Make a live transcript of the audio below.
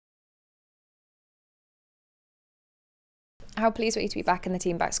How pleased were you to be back in the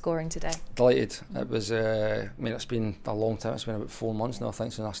team, back scoring today? Delighted. It was, I mean, it's been a long time. It's been about 4 months now, I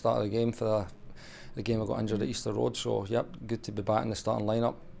think, since I started the game for the game I got injured at Easter Road. So, yep, good to be back in the starting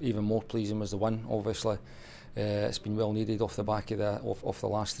lineup. Even more pleasing was the win, obviously. It's been well needed off the back of the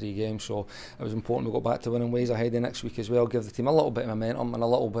last 3 games, so it was important we got back to winning ways ahead of next week as well. Give the team a little bit of momentum and a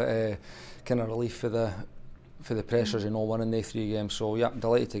little bit kind of relief for the pressures of not winning the 3 games. So yeah,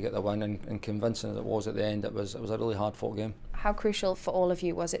 delighted to get the win, and convincing as it was at the end. It was a really hard fought game. How crucial for all of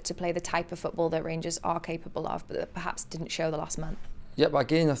you was it to play the type of football that Rangers are capable of, but that perhaps didn't show the last month? Yeah, but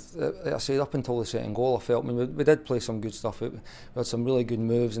again, I said up until the second goal, I felt, I mean, we did play some good stuff. We had some really good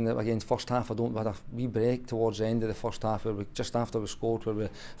moves, and again, first half, we had a wee break towards the end of the first half, where just after we scored, where I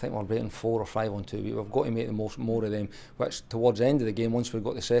think we were breaking 4 or 5 on 2. We've got to make the more of them, which towards the end of the game, once we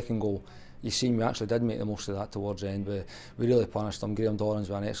got the second goal, you seen we actually did make the most of that towards the end. We really punished them. Graham Dorrans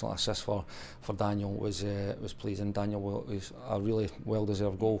with an excellent assist for Daniel was pleasing. Daniel was a really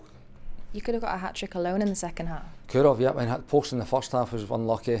well-deserved goal. You could have got a hat-trick alone in the second half. Could have, yeah. I mean, post in the first half was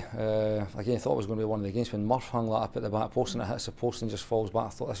unlucky. Again, I thought it was going to be one of the games when Murph hung that up at the back post and it hits the post and just falls back. I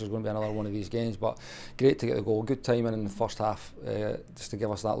thought this was going to be another one of these games, but great to get the goal. Good timing in the first half, just to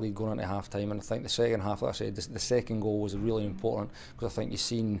give us that lead going into half-time. And I think the second half, like I said, the second goal was really important, because I think you've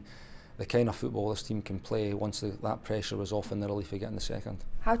seen the kind of football this team can play once that pressure was off and the relief of getting the second.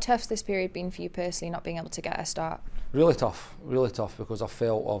 How tough's this period been for you personally, not being able to get a start? Really tough, because I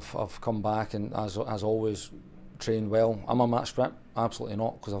felt I've come back and as always trained well. Am I match fit? Absolutely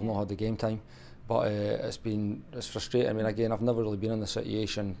not, because I've not had the game time. But it's frustrating. I mean, again, I've never really been in the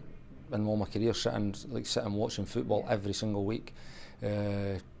situation in all my career sitting watching football every single week,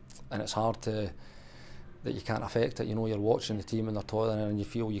 and it's hard that you can't affect it. You know, you're watching the team and they're toiling and you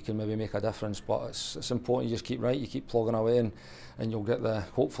feel you can maybe make a difference, but it's important you just keep you keep plugging away, and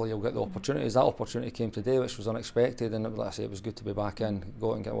hopefully you'll get the opportunities. That opportunity came today, which was unexpected, and like I say, it was good to be back in,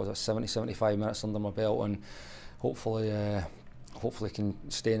 go out and get 70-75 minutes under my belt, and hopefully can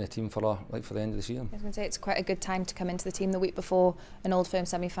stay in the team for the end of the season. I was going to say, it's quite a good time to come into the team the week before an Old Firm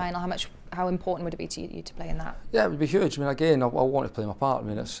semi-final. How important would it be to you to play in that? Yeah, it would be huge. I mean, again, I want to play my part. I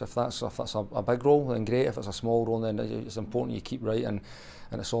mean, if that's a big role, then great. If it's a small role, then it's important you keep right, and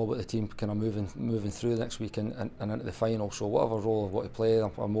it's all about the team kind of moving through next week and into the final. So whatever role I've got to play,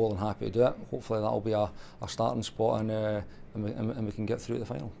 I'm more than happy to do it. Hopefully that'll be a starting spot, and we can get through to the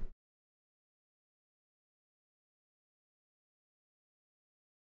final.